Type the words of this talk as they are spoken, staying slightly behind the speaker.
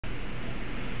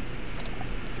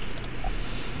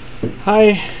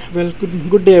Hi, well,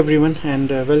 good day everyone, and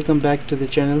welcome back to the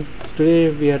channel. Today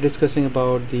we are discussing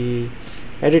about the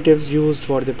additives used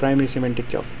for the primary cementing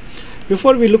job.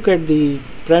 Before we look at the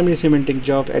primary cementing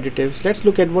job additives, let's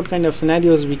look at what kind of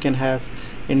scenarios we can have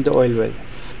in the oil well.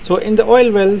 So in the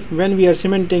oil well, when we are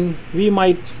cementing, we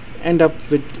might end up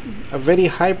with a very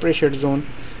high pressure zone,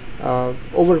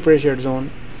 over pressured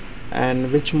zone,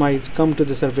 and which might come to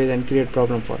the surface and create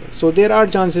problem for us. So there are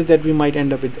chances that we might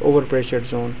end up with overpressured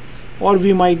zone, or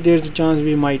there's a chance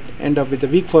we might end up with a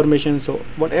weak formation, so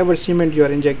whatever cement you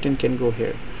are injecting can go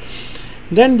here.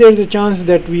 Then there's a chance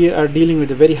that we are dealing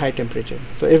with a very high temperature.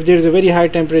 So if there's a very high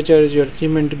temperature, your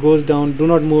cement goes down, do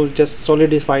not move, just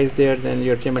solidifies there, then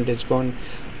your cement is gone.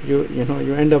 You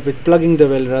end up with plugging the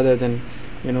well rather than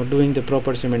doing the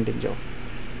proper cementing job.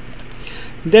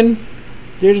 Then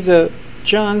there's a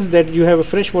chance that you have a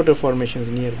freshwater formations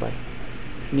nearby,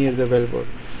 near the wellbore.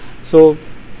 So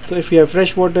if you have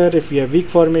fresh water, if you have weak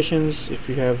formations, if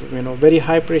you have very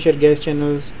high pressure gas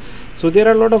channels, so there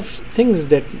are a lot of things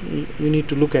that you need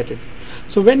to look at it.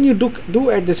 So when you do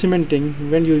at the cementing,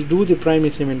 when you do the primary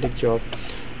cementing job,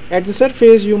 at the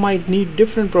surface you might need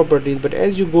different properties, but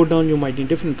as you go down you might need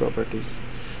different properties.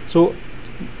 So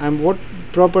what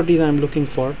properties I'm looking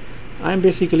for? I'm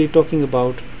basically talking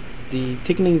about the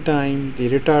thickening time, the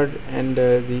retard, and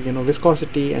the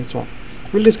viscosity, and so on.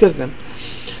 We'll discuss them.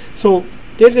 So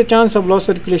there's a chance of loss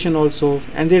circulation also,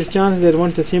 and there's chance that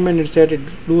once the cement is set, it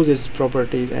loses its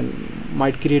properties and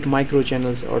might create micro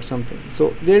channels or something.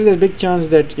 So there's a big chance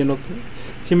that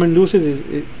cement loses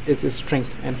its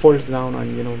strength and falls down,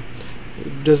 and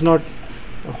does not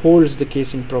holds the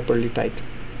casing properly tight.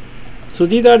 So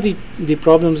these are the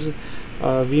problems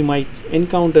we might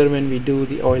encounter when we do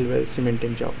the oil well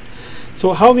cementing job.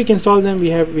 So how we can solve them?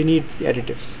 We need the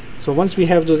additives. So once we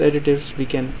have those additives, we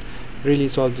can really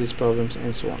solve these problems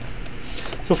and so on.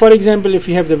 So for example, if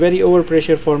you have the very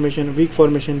overpressure formation, weak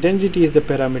formation, density is the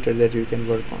parameter that you can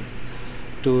work on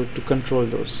to control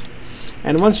those.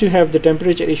 And once you have the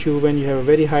temperature issue, when you have a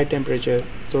very high temperature,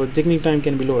 so thickening time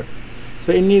can be lowered.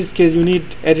 So in this case you need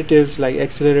additives like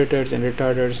accelerators and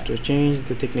retarders to change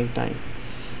the thickening time.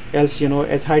 Else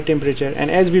at high temperature,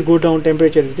 and as we go down,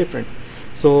 temperature is different.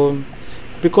 So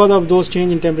because of those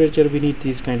change in temperature, we need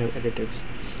these kind of additives.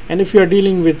 And if you are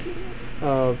dealing with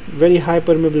very high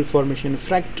permeable formation,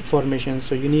 fract formation,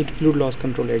 so you need fluid loss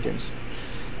control agents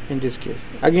in this case.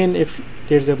 Again, if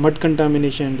there's a mud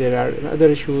contamination, there are other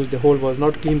issues, the hole was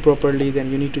not cleaned properly,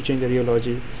 then you need to change the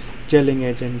rheology, gelling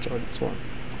agent, or so on.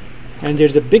 And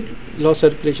there's a big low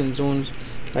circulation zones,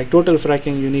 like total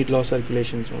fracking, you need low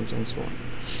circulation zones and so on.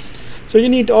 So you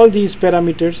need all these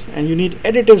parameters, and you need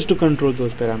additives to control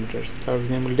those parameters. For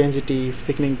example, density,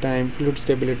 thickening time, fluid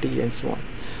stability, and so on.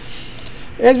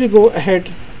 As we go ahead,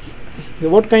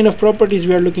 what kind of properties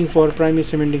we are looking for primary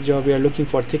cementing job? We are looking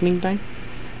for thickening time,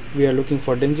 we are looking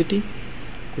for density,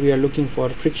 we are looking for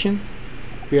friction,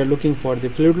 we are looking for the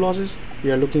fluid losses,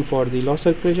 we are looking for the low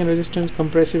circulation resistance,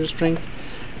 compressive strength.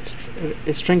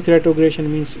 Strength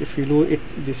retrogression means if you lose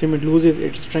it, the cement loses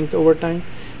its strength over time,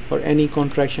 or any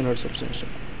contraction or substantial.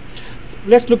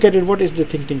 Let's look at it. What is the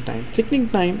thickening time? Thickening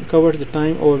time covers the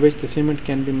time over which the cement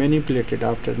can be manipulated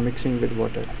after mixing with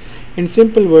water. In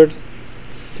simple words,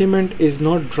 cement is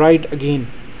not dried again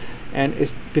and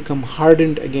is become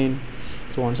hardened again,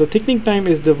 so on. So thickening time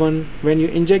is the one when you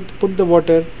put the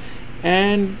water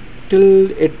and till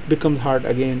it becomes hard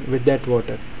again with that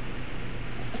water.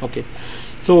 Okay,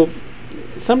 so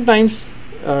sometimes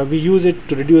we use it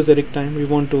to reduce the rig time. We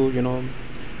want to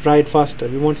dry it faster,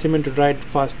 we want cement to dry it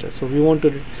faster, so we want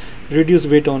to reduce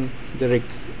weight on the rig.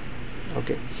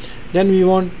 Okay, then we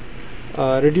want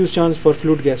reduce chance for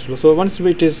fluid gas flow. So once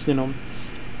it is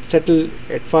settle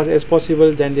as fast as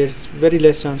possible, then there's very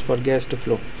less chance for gas to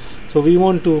flow. So we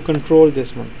want to control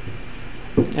this one.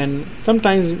 And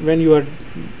sometimes when you are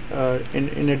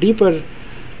in a deeper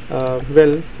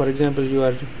well, for example, you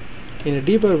are in a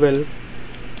deeper well,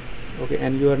 okay,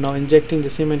 and you are now injecting the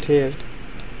cement here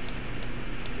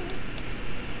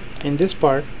in this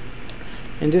part,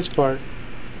 and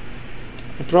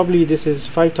probably this is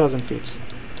 5,000 feet,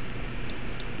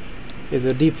 is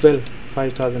a deep well,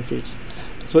 5,000 feet.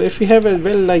 So if you have a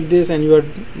well like this and you are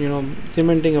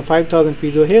cementing a 5,000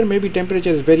 feet, so here maybe temperature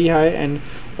is very high, and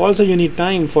also you need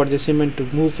time for the cement to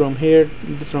move from here,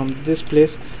 from this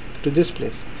place to this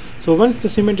place. So once the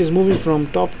cement is moving from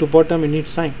top to bottom, it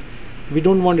needs time. We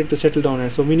don't want it to settle down,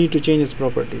 and so we need to change its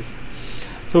properties.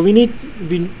 So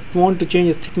we want to change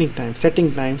its thickening time,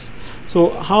 setting times.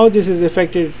 So how this is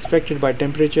affected? It's affected by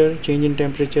temperature, change in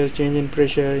temperature, change in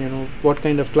pressure, what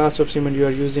kind of class of cement you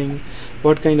are using,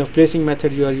 what kind of placing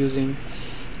method you are using,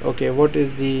 okay, what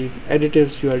is the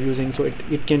additives you are using, so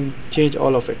it can change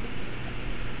all of it.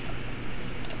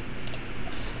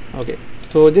 Okay,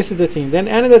 so this is the thing. Then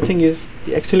another thing is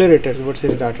the accelerators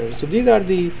versus retarders. So these are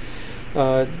the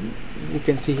you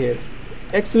can see here,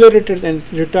 accelerators and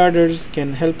retarders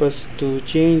can help us to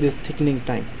change this thickening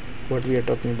time, what we are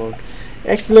talking about.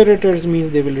 Accelerators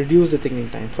means they will reduce the thickening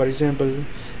time. For example,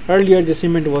 earlier the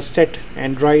cement was set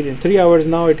and dried in 3 hours,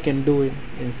 now it can do it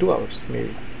in 2 hours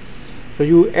maybe. So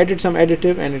you added some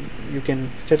additive and you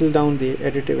can settle down the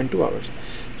additive in 2 hours.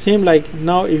 Same like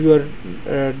now, if you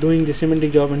are doing the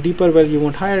cementing job in deeper well, you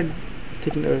want higher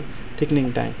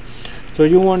thickening time. So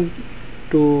you want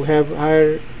to have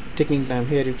higher thickening time.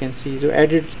 Here you can see, so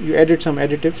you added some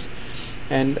additives,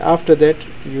 and after that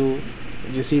you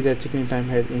see that thickening time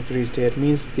has increased. Here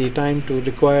means the time to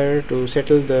require to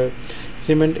settle the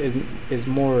cement is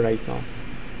more right now.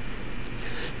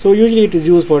 So usually it is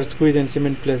used for squeeze and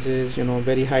cement places,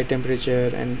 very high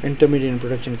temperature and intermediate in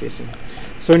production casing.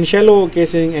 So in shallow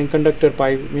casing and conductor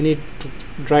pipe, we need to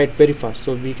dry it very fast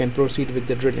so we can proceed with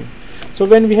the drilling. So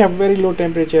when we have very low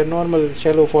temperature, normal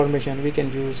shallow formation, we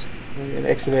can use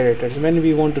accelerators. When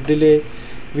we want to delay,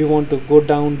 we want to go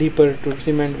down deeper to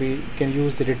cement, we can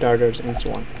use the retarders and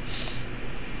so on.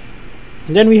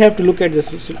 Then we have to look at this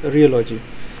rheology.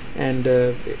 And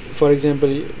for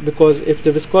example, because if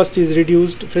the viscosity is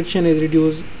reduced, friction is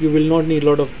reduced, you will not need a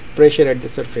lot of pressure at the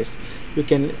surface. You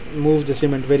can move the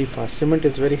cement very fast. Cement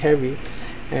is very heavy,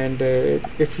 and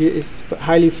if it's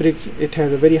highly it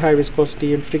has a very high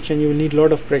viscosity and friction, you will need a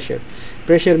lot of pressure.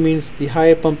 Pressure means the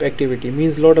high pump activity,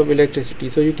 means a lot of electricity,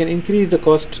 so you can increase the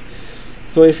cost.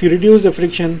 So if you reduce the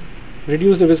friction,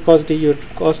 reduce the viscosity, your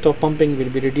cost of pumping will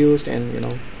be reduced, and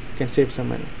you can save some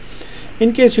money.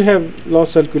 In case you have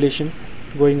loss circulation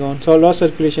going on, so loss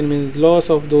circulation means loss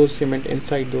of those cement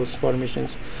inside those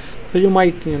formations. So you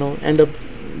might end up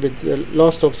with the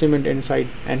loss of cement inside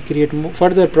and create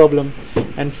further problem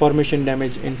and formation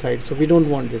damage inside. So we don't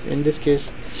want this. In this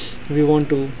case, we want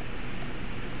to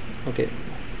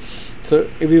so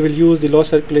we will use the low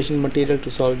circulation material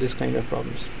to solve this kind of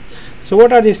problems. So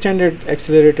what are the standard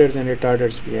accelerators and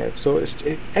retarders we have? So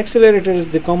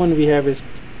accelerators, the common we have is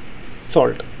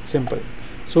salt, simple,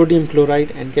 sodium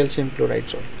chloride and calcium chloride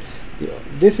salt.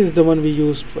 This is the one we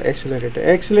use for accelerator.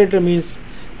 Accelerator means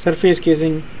surface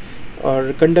casing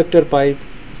or conductor pipe.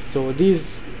 So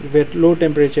these were low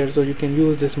temperature, so you can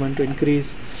use this one to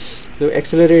increase, so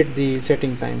accelerate the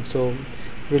setting time. So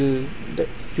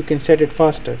you can set it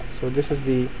faster. So this is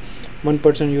the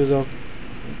 1% use of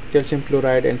calcium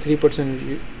chloride and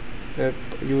 3%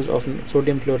 use of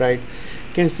sodium chloride.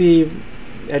 You can see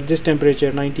at this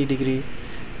temperature, 90 degree,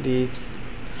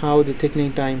 how the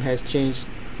thickening time has changed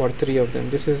for 3 of them.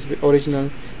 This is original,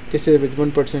 this is with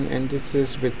 1%, and this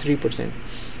is with 3%.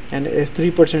 And as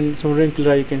 3% sodium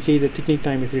chloride, you can see the thickening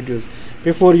time is reduced.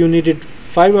 Before you needed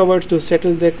 5 hours to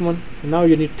settle that one, now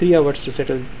you need 3 hours to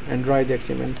settle and dry that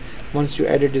cement once you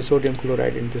added the sodium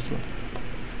chloride in this one.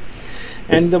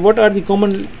 And what are the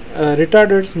common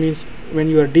retarders? Means when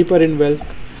you are deeper in well,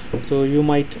 so you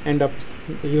might end up,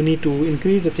 you need to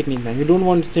increase the thickening time. You don't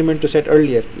want cement to set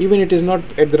earlier, even it is not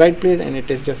at the right place and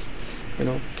it is just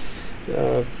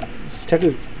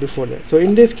settled before that. So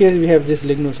in this case, we have this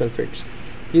lignosulfates.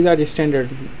 These are the standard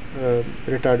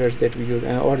retarders that we use,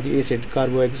 or the acid,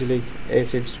 carboxylic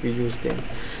acids, we use them.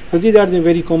 So these are the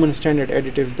very common standard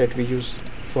additives that we use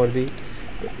for the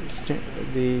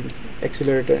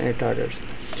accelerator and retarders.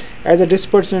 As a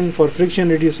dispersant for friction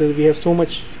reducers, we have so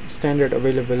much standard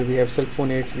available. We have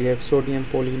sulfonates, we have sodium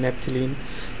polynaphthalene,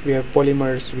 we have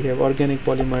polymers, we have organic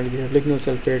polymers, we have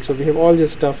lignosulfate. So we have all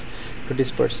this stuff to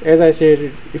disperse. As I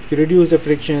said, if you reduce the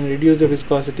friction, reduce the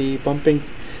viscosity, pumping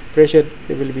pressure,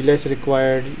 it will be less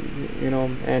required,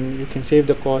 and you can save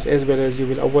the cost, as well as you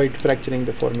will avoid fracturing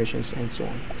the formations and so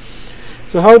on.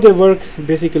 So how they work?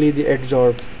 Basically, they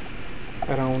absorb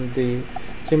around the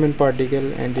cement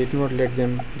particle and they do not let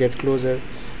them get closer,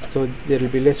 so there will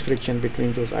be less friction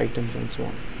between those items and so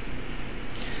on.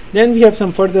 Then we have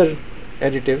some further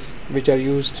additives which are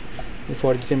used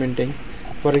for cementing.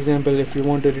 For example, if you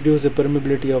want to reduce the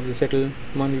permeability of the settle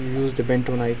one, you use the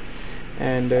bentonite,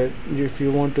 and if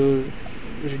you want to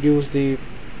reduce the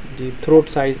throat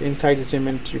size inside the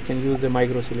cement, you can use the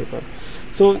microsilica.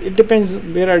 So it depends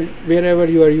wherever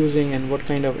you are using and what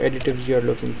kind of additives you are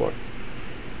looking for.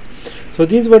 So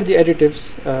these were the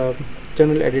additives,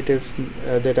 general additives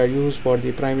that are used for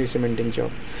the primary cementing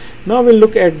job. Now we'll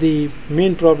look at the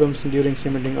main problems during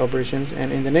cementing operations,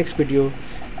 and in the next video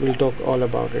we'll talk all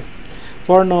about it.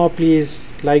 For now, please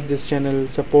like this channel,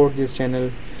 support this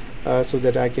channel, so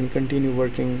that I can continue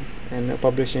working and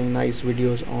publishing nice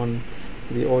videos on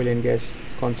the oil and gas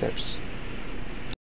concepts.